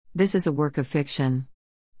This is a work of fiction.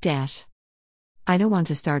 Dash. I don't want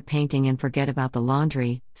to start painting and forget about the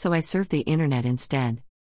laundry, so I surf the internet instead.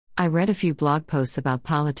 I read a few blog posts about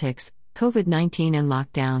politics, COVID-19 and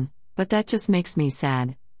lockdown, but that just makes me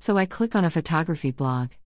sad, so I click on a photography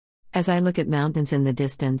blog. As I look at mountains in the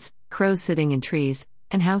distance, crows sitting in trees,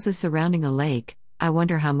 and houses surrounding a lake, I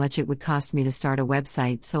wonder how much it would cost me to start a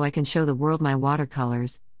website so I can show the world my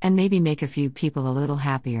watercolors, and maybe make a few people a little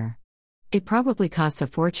happier. It probably costs a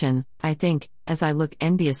fortune, I think, as I look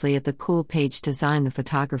enviously at the cool page design the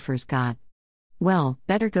photographers got. Well,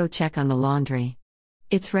 better go check on the laundry.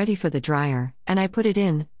 It's ready for the dryer, and I put it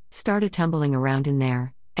in, started tumbling around in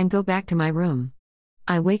there, and go back to my room.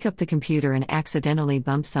 I wake up the computer and accidentally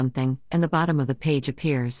bump something, and the bottom of the page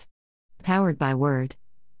appears. Powered by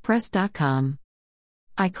WordPress.com.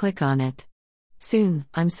 I click on it. Soon,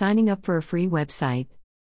 I'm signing up for a free website.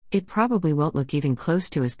 It probably won't look even close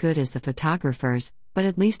to as good as the photographers, but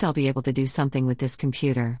at least I'll be able to do something with this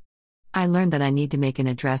computer. I learned that I need to make an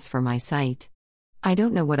address for my site. I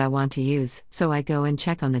don't know what I want to use, so I go and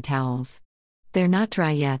check on the towels. They're not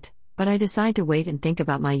dry yet, but I decide to wait and think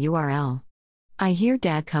about my URL. I hear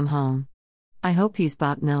Dad come home. I hope he's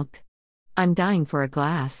bought milk. I'm dying for a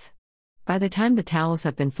glass. By the time the towels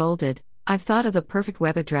have been folded, I've thought of the perfect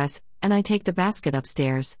web address, and I take the basket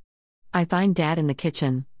upstairs. I find Dad in the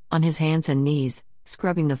kitchen, on his hands and knees,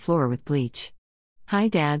 scrubbing the floor with bleach. "Hi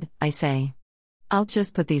Dad," I say. "I'll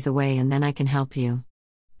just put these away and then I can help you.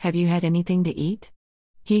 Have you had anything to eat?"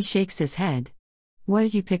 He shakes his head. "What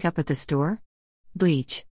did you pick up at the store?"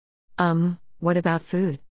 "Bleach." What about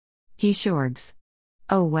food?" He shrugs.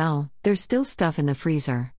 "Oh well, there's still stuff in the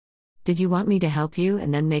freezer. Did you want me to help you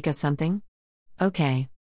and then make us something?" "Okay."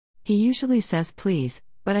 He usually says please,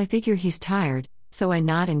 but I figure he's tired, so I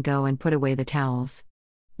nod and go and put away the towels.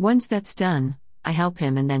 Once that's done, I help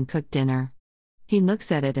him and then cook dinner. He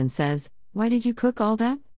looks at it and says, "Why did you cook all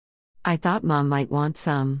that?" "I thought Mom might want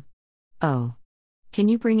some." "Oh. Can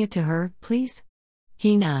you bring it to her, please?"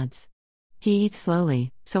 He nods. He eats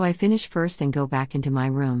slowly, so I finish first and go back into my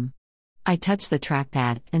room. I touch the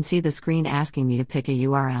trackpad and see the screen asking me to pick a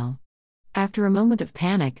URL. After a moment of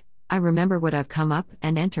panic, I remember what I've come up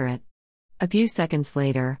and enter it. A few seconds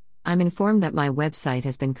later, I'm informed that my website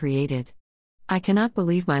has been created. I cannot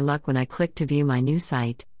believe my luck when I click to view my new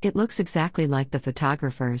site. It looks exactly like the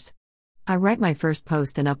photographers. I write my first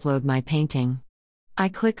post and upload my painting. I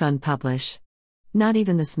click on publish. Not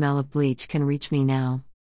even the smell of bleach can reach me now.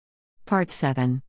 Part 7.